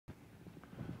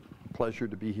pleasure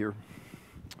to be here.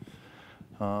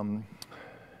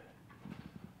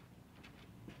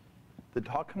 The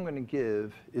talk I'm going to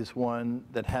give is one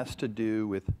that has to do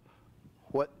with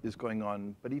what is going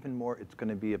on, but even more, it's going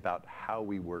to be about how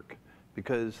we work.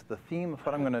 Because the theme of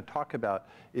what I'm going to talk about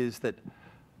is that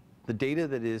the data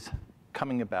that is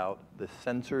coming about, the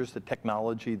sensors, the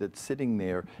technology that's sitting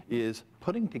there, is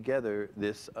putting together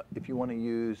this, if you want to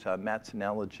use Matt's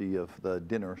analogy of the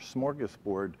dinner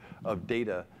smorgasbord of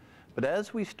data. But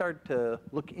as we start to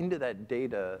look into that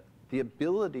data, the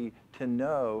ability to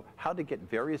know how to get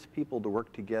various people to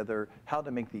work together, how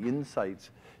to make the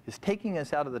insights, is taking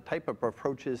us out of the type of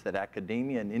approaches that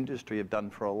academia and industry have done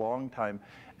for a long time,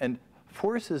 and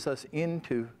forces us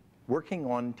into working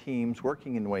on teams,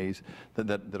 working in ways that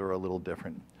are a little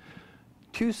different.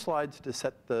 2 slides to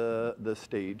set the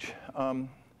stage.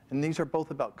 And these are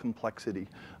both about complexity.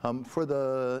 For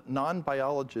the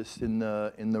non-biologists in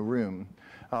the room,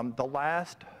 the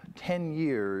last 10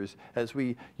 years, as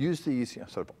we use these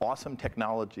sort of awesome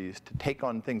technologies to take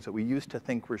on things that we used to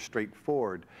think were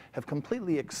straightforward, have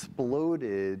completely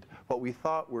exploded what we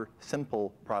thought were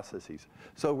simple processes.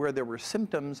 So where there were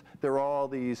symptoms, there were all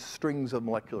these strings of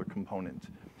molecular components.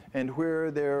 And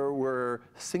where there were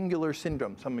singular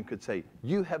syndromes, someone could say,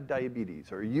 you have diabetes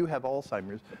or you have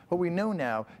Alzheimer's. What we know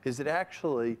now is that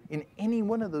actually in any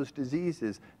one of those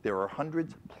diseases, there are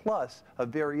hundreds plus of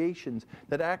variations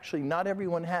that actually not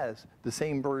everyone has the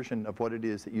same version of what it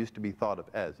is that used to be thought of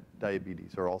as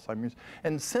diabetes or Alzheimer's.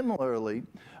 And similarly,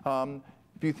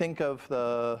 if you think of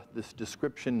this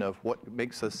description of what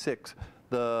makes us sick,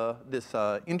 this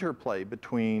interplay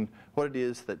between what it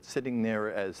is that's sitting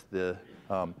there as the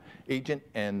agent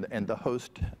and the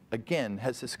host, again,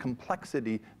 has this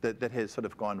complexity that has sort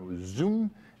of gone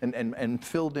zoom and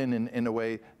filled in a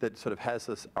way that sort of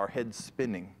has our heads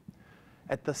spinning.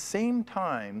 At the same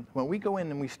time, when we go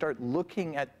in and we start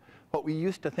looking at what we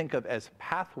used to think of as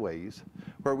pathways,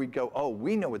 where we go, oh,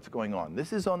 we know what's going on.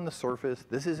 This is on the surface.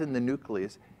 This is in the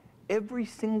nucleus. Every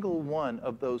single one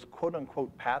of those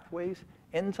quote-unquote pathways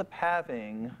ends up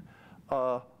having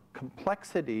a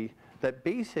complexity that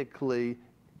basically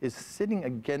is sitting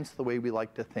against the way we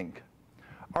like to think.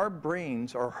 Our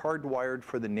brains are hardwired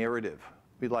for the narrative.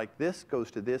 We like this,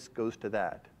 goes to this, goes to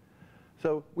that.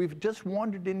 So we've just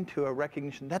wandered into a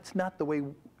recognition that's not the way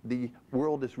the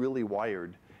world is really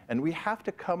wired. And we have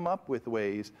to come up with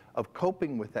ways of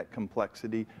coping with that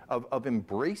complexity, of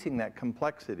embracing that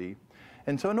complexity.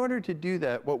 And so in order to do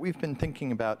that, what we've been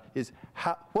thinking about is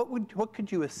what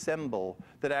could you assemble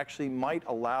that actually might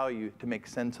allow you to make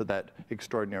sense of that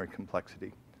extraordinary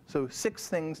complexity? So 6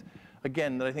 things,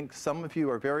 again, that I think some of you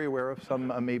are very aware of,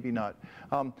 some maybe not.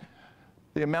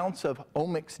 The amounts of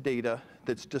omics data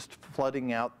that's just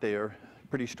flooding out there,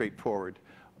 pretty straightforward.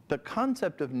 The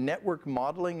concept of network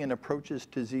modeling and approaches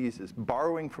to diseases,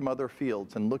 borrowing from other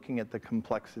fields and looking at the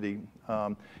complexity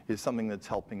is something that's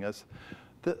helping us.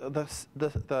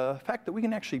 The fact that we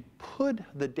can actually put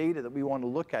the data that we want to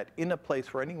look at in a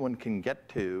place where anyone can get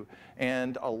to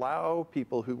and allow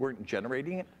people who weren't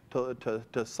generating it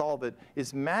to solve it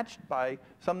is matched by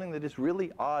something that is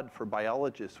really odd for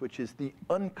biologists, which is the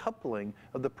uncoupling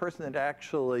of the person that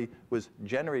actually was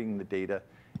generating the data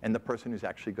and the person who's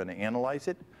actually going to analyze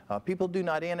it. People do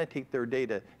not annotate their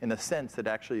data in a sense that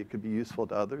actually it could be useful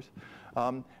to others.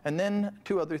 And then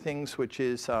 2 other things, which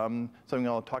is something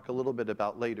I'll talk a little bit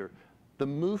about later. The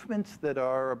movements that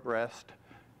are abreast,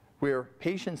 where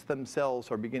patients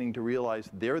themselves are beginning to realize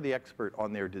they're the expert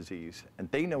on their disease, and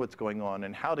they know what's going on,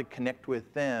 and how to connect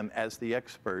with them as the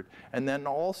expert. And then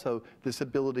also this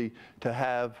ability to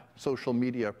have social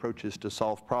media approaches to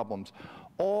solve problems.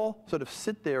 All sort of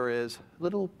sit there as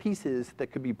little pieces that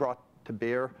could be brought to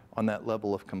bear on that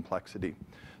level of complexity.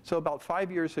 So about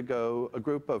 5 years ago, a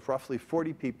group of roughly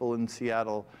 40 people in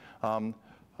Seattle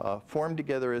formed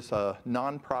together as a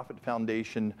nonprofit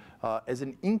foundation as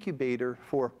an incubator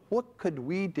for what could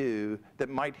we do that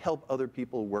might help other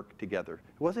people work together.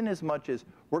 It wasn't as much as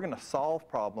we're going to solve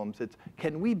problems. It's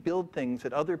can we build things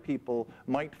that other people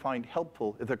might find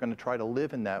helpful if they're going to try to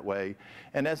live in that way.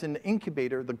 And as an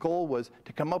incubator, the goal was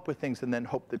to come up with things and then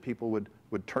hope that people would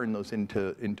turn those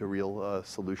into real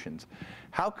solutions.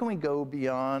 How can we go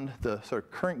beyond the sort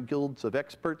of current guilds of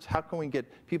experts? How can we get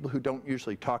people who don't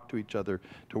usually talk to each other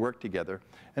to work together?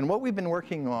 And what we've been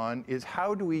working on is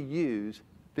how do we use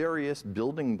various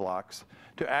building blocks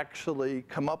to actually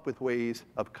come up with ways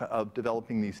of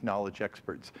developing these knowledge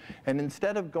experts. And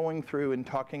instead of going through and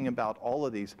talking about all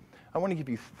of these, I want to give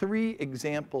you 3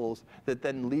 examples that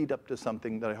then lead up to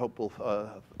something that I hope will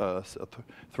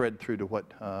thread through to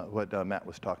what Matt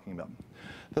was talking about.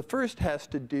 The first has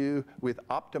to do with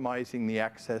optimizing the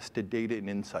access to data and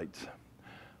insights.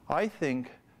 I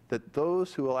think that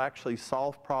those who will actually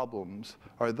solve problems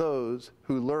are those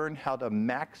who learn how to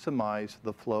maximize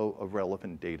the flow of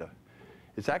relevant data.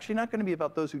 It's actually not going to be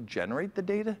about those who generate the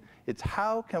data. It's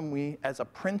how can we, as a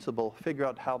principle, figure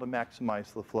out how to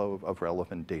maximize the flow of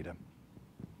relevant data.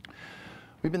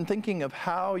 We've been thinking of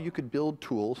how you could build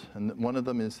tools, and one of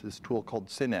them is this tool called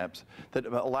Synapse that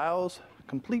allows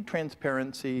complete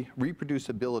transparency,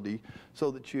 reproducibility,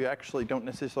 so that you actually don't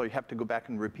necessarily have to go back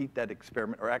and repeat that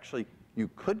experiment, or actually you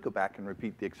could go back and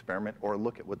repeat the experiment or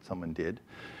look at what someone did.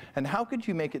 And how could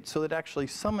you make it so that actually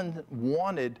someone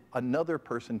wanted another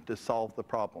person to solve the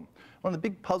problem? One of the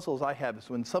big puzzles I have is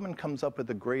when someone comes up with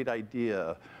a great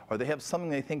idea or they have something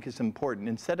they think is important,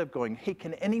 instead of going, hey,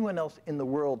 can anyone else in the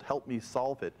world help me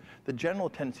solve it? The general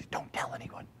tendency, don't tell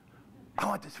anyone. I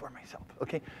want this for myself,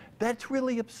 okay? That's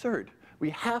really absurd. We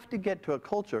have to get to a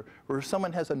culture where if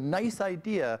someone has a nice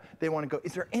idea, they want to go,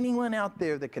 is there anyone out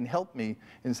there that can help me,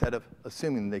 instead of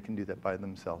assuming they can do that by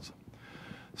themselves.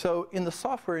 So in the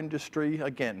software industry,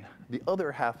 again, the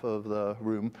other half of the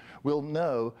room will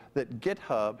know that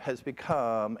GitHub has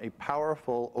become a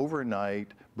powerful, overnight,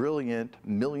 brilliant,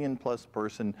 million-plus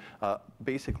person,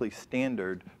 basically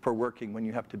standard for working when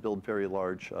you have to build very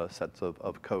large sets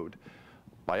of code.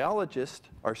 Biologists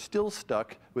are still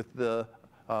stuck with the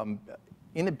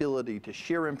inability to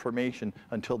share information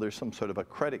until there's some sort of a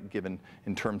credit given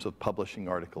in terms of publishing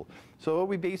article. So what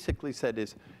we basically said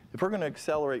is, if we're going to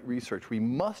accelerate research, we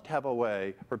must have a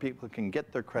way where people can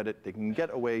get their credit, they can get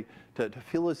a way to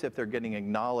feel as if they're getting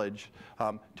acknowledged,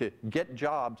 to get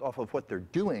jobs off of what they're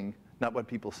doing, not what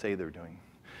people say they're doing.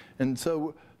 And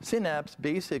so Synapse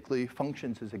basically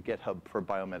functions as a GitHub for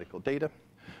biomedical data.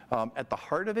 At the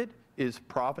heart of it is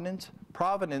provenance.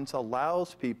 Provenance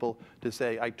allows people to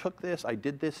say, I took this, I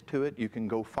did this to it, you can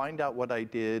go find out what I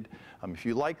did. If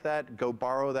you like that, go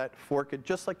borrow that, fork it,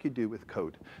 just like you do with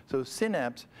code. So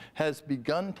Synapse has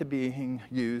begun to being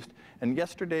used, and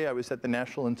yesterday I was at the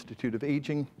National Institute of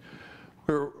Aging,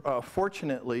 where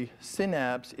fortunately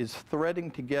Synapse is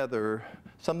threading together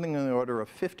something in the order of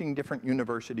 15 different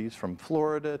universities, from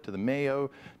Florida to the Mayo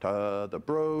to the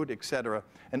Broad, et cetera.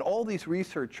 And all these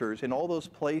researchers in all those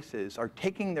places are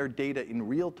taking their data in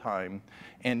real time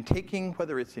and taking,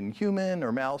 whether it's in human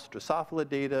or mouse Drosophila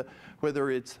data,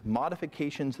 whether it's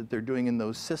modifications that they're doing in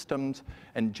those systems,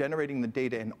 and generating the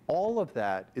data. And all of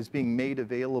that is being made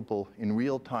available in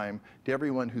real time to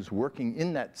everyone who's working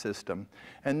in that system.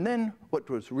 And then what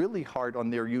was really hard on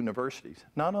their universities,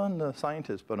 not on the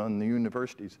scientists, but on the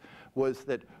universities, was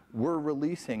that we're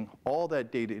releasing all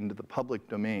that data into the public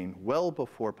domain well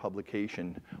before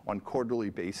publication on quarterly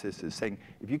basis, is saying,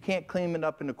 if you can't clean it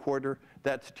up in a quarter,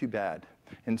 that's too bad.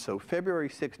 And so February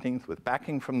 16th, with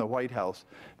backing from the White House,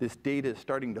 this data is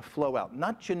starting to flow out.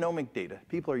 Not genomic data.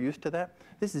 People are used to that.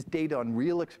 This is data on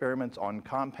real experiments, on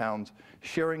compounds,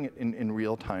 sharing it in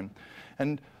real time.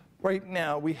 And right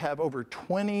now, we have over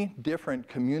 20 different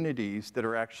communities that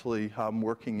are actually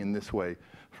working in this way.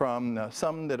 From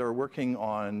some that are working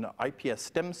on iPS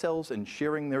stem cells and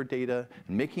sharing their data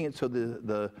and making it so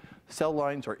the cell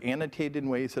lines are annotated in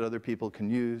ways that other people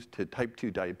can use, to type 2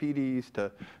 diabetes,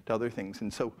 to other things.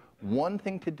 And so one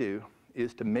thing to do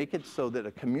is to make it so that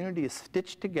a community is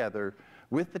stitched together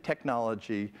with the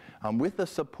technology, with the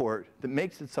support that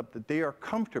makes it so that they are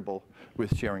comfortable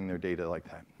with sharing their data like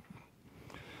that.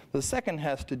 The second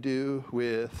has to do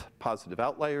with positive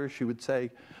outliers, you would say.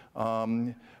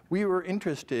 We were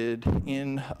interested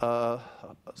in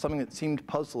something that seemed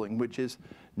puzzling, which is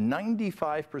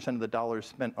 95% of the dollars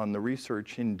spent on the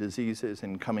research in diseases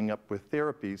and coming up with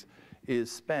therapies is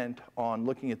spent on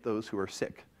looking at those who are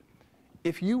sick.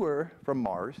 If you were from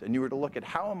Mars and you were to look at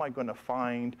how am I going to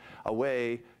find a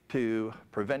way to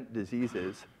prevent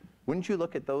diseases, wouldn't you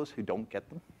look at those who don't get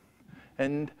them?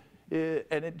 And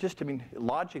it just, I mean,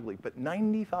 logically, but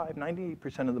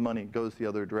 98% of the money goes the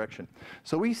other direction.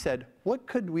 So we said, what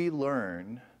could we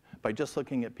learn by just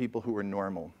looking at people who are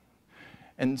normal?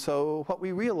 And so what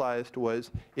we realized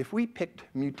was, if we picked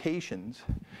mutations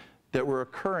that were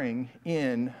occurring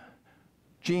in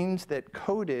genes that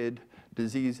coded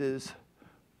diseases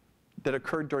that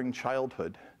occurred during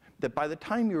childhood, that by the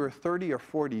time you were 30 or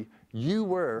 40, you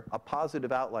were a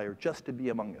positive outlier just to be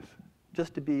among us,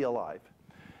 just to be alive.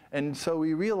 And so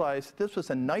we realized this was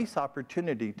a nice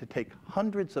opportunity to take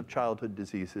hundreds of childhood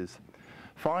diseases,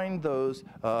 find those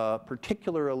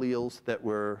particular alleles that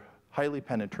were highly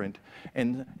penetrant,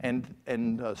 and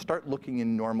start looking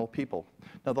in normal people.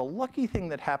 Now, the lucky thing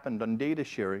that happened on data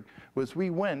sharing was we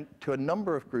went to a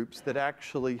number of groups that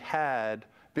actually had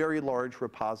very large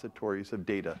repositories of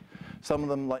data. Some of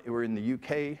them were in the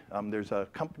UK. There's a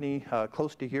company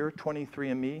close to here,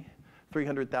 23andMe,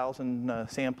 300,000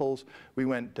 samples. We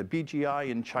went to BGI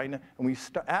in China, and we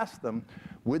asked them,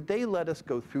 would they let us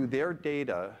go through their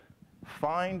data,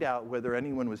 find out whether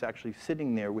anyone was actually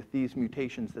sitting there with these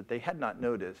mutations that they had not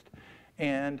noticed,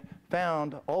 and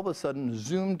found all of a sudden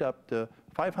zoomed up to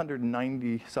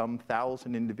 590-some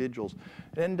thousand individuals.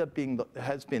 It ended up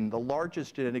has been the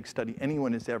largest genetic study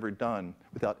anyone has ever done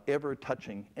without ever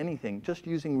touching anything, just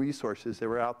using resources that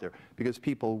were out there because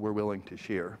people were willing to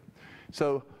share.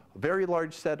 So a very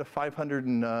large set of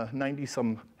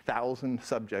 590-some thousand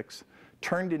subjects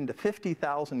turned into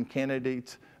 50,000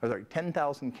 candidates, or sorry,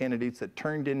 10,000 candidates that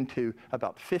turned into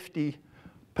about 50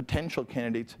 potential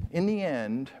candidates. In the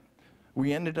end,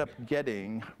 we ended up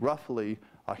getting roughly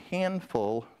a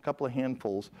couple of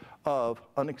handfuls of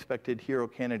unexpected hero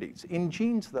candidates. In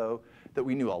genes, though, that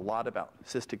we knew a lot about: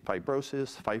 cystic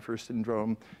fibrosis, Pfeiffer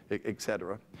syndrome, et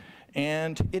cetera.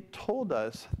 And it told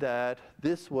us that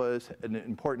this was an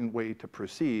important way to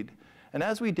proceed. And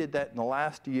as we did that in the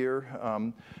last year,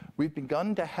 we've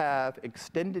begun to have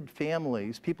extended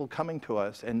families, people coming to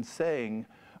us and saying,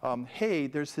 hey,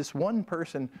 there's this one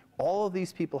person, all of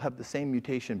these people have the same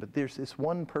mutation, but there's this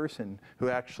one person who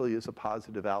actually is a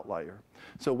positive outlier.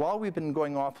 So while we've been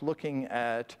going off looking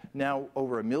at now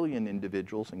over 1 million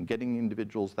individuals and getting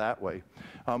individuals that way,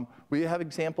 we have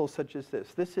examples such as this.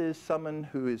 This is someone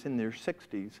who is in their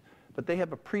 60s, but they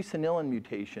have a presenilin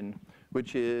mutation,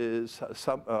 which is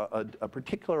a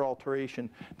particular alteration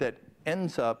that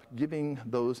ends up giving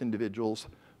those individuals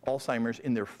Alzheimer's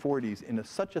in their 40s in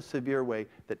such a severe way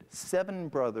that 7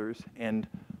 brothers and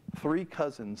 3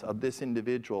 cousins of this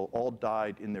individual all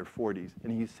died in their 40s,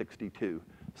 and he's 62.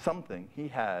 Something he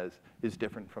has is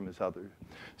different from his others.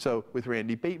 So with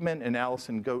Randy Bateman and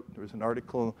Allison Goat, there was an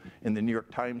article in the New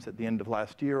York Times at the end of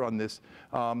last year on this.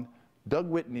 Doug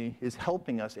Whitney is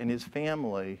helping us and his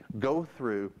family go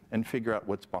through and figure out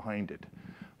what's behind it.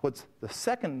 What's the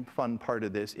second fun part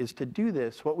of this is to do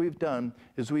this, what we've done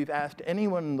is we've asked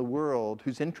anyone in the world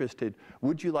who's interested,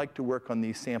 would you like to work on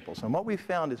these samples? And what we've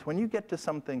found is when you get to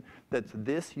something that's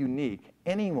this unique,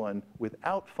 anyone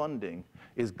without funding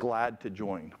is glad to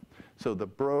join. So the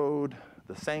Broad,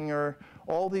 the Sanger,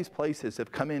 all these places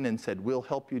have come in and said, we'll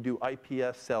help you do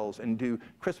iPS cells and do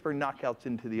CRISPR knockouts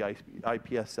into the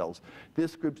iPS cells.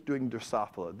 This group's doing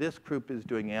Drosophila. This group is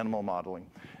doing animal modeling.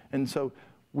 And so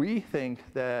we think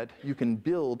that you can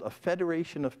build a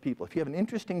federation of people. If you have an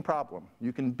interesting problem,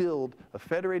 you can build a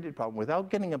federated problem without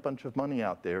getting a bunch of money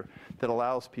out there that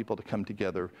allows people to come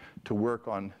together to work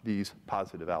on these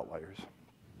positive outliers.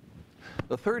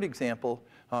 The third example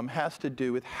has to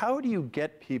do with how do you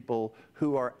get people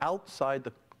who are outside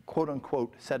the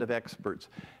quote-unquote set of experts?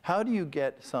 How do you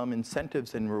get some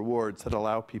incentives and rewards that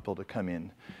allow people to come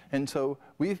in? And so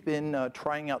we've been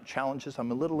trying out challenges.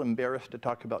 I'm a little embarrassed to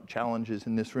talk about challenges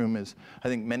in this room, as I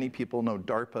think many people know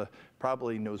DARPA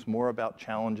probably knows more about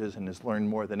challenges and has learned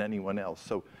more than anyone else.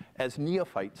 So as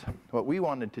neophytes, what we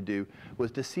wanted to do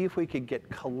was to see if we could get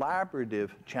collaborative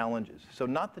challenges. So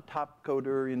not the top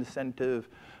coder incentive,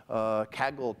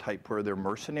 Kaggle type where they're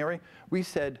mercenary. We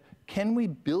said, can we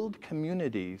build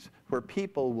communities where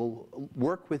people will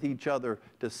work with each other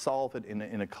to solve it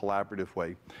in a collaborative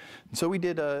way? And so we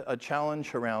did a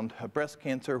challenge around breast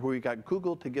cancer where we got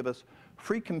Google to give us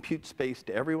free compute space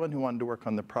to everyone who wanted to work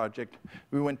on the project.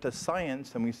 We went to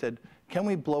science and we said, can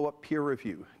we blow up peer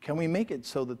review? Can we make it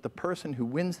so that the person who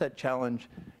wins that challenge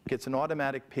gets an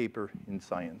automatic paper in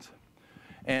science?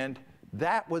 And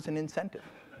that was an incentive,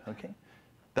 okay?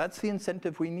 That's the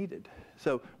incentive we needed.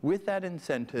 So with that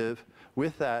incentive,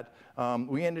 with that,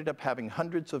 we ended up having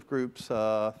hundreds of groups,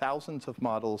 thousands of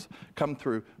models come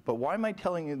through. But why am I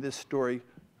telling you this story?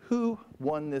 Who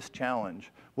won this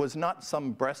challenge was not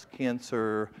some breast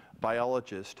cancer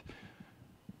biologist.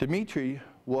 Dimitri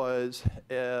was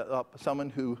someone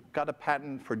who got a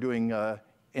patent for doing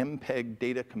MPEG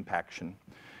data compaction.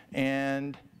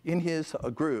 And in his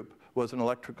group was an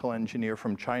electrical engineer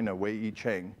from China, Wei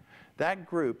Cheng. That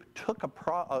group took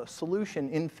a solution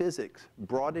in physics,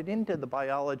 brought it into the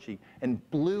biology, and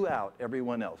blew out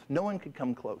everyone else. No one could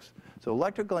come close. So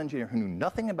electrical engineer who knew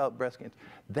nothing about breast cancer,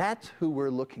 that's who we're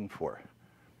looking for.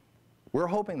 We're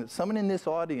hoping that someone in this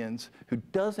audience who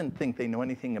doesn't think they know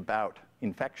anything about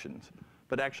infections,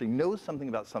 but actually knows something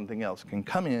about something else, can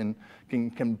come in,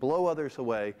 can blow others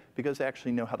away because they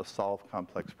actually know how to solve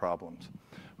complex problems.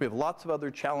 We have lots of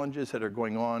other challenges that are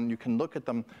going on. You can look at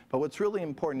them, but what's really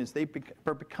important is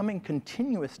they're becoming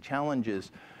continuous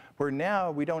challenges where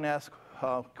now we don't ask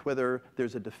whether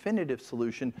there's a definitive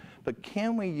solution, but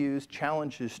can we use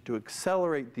challenges to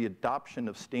accelerate the adoption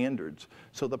of standards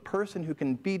so the person who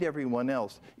can beat everyone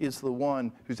else is the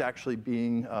one who's actually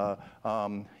being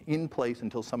in place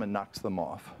until someone knocks them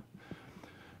off.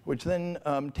 Which then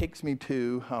takes me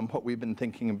to what we've been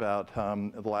thinking about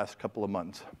the last couple of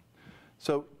months.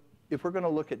 So if we're going to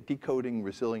look at decoding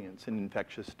resilience in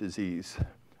infectious disease,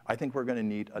 I think we're going to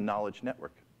need a knowledge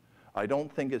network. I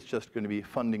don't think it's just going to be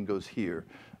funding goes here.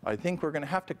 I think we're going to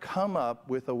have to come up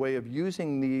with a way of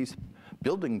using these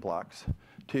building blocks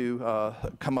to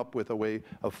come up with a way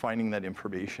of finding that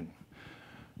information.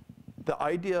 The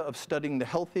idea of studying the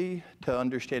healthy to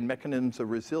understand mechanisms of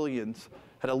resilience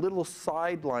had a little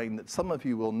sideline that some of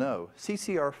you will know.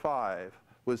 CCR5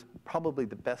 was probably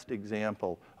the best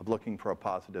example of looking for a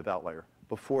positive outlier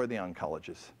before the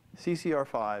oncologists.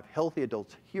 CCR5, healthy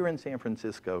adults here in San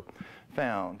Francisco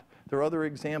found. There are other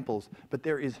examples, but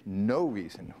there is no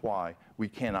reason why we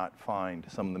cannot find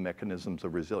some of the mechanisms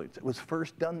of resilience. It was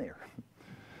first done there.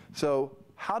 So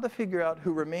how to figure out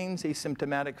who remains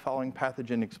asymptomatic following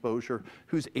pathogen exposure,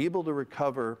 who's able to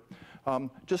recover.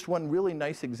 Just one really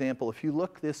nice example, if you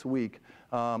look this week,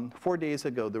 4 days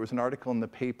ago, there was an article in the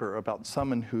paper about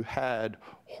someone who had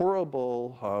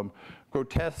horrible,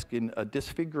 grotesque, and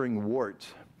disfiguring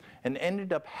warts and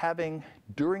ended up having,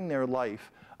 during their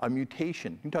life, a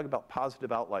mutation. You can talk about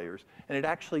positive outliers. And it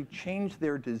actually changed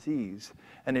their disease.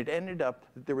 And it ended up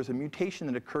that there was a mutation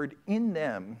that occurred in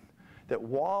them that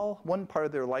while one part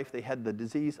of their life they had the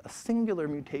disease, a singular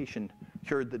mutation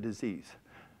cured the disease.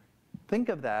 Think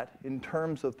of that in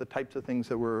terms of the types of things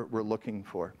that we're looking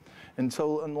for. And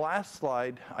so on the last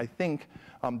slide, I think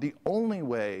the only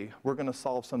way we're going to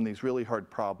solve some of these really hard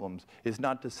problems is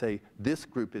not to say this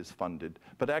group is funded,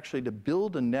 but actually to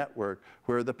build a network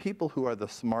where the people who are the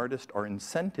smartest are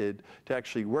incented to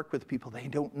actually work with people they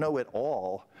don't know at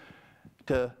all,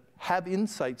 to have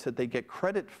insights that they get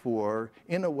credit for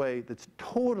in a way that's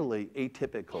totally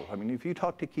atypical. I mean, if you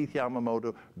talk to Keith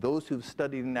Yamamoto, those who've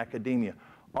studied in academia,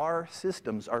 our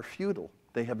systems are feudal.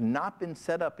 They have not been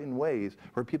set up in ways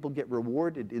where people get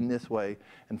rewarded in this way.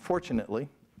 And fortunately,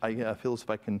 I feel as if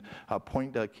I can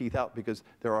point Keith out because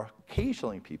there are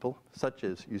occasionally people, such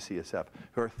as UCSF,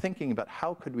 who are thinking about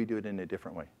how could we do it in a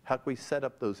different way? How can we set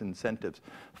up those incentives?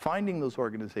 Finding those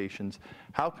organizations,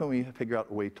 how can we figure out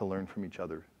a way to learn from each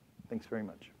other? Thanks very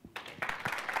much.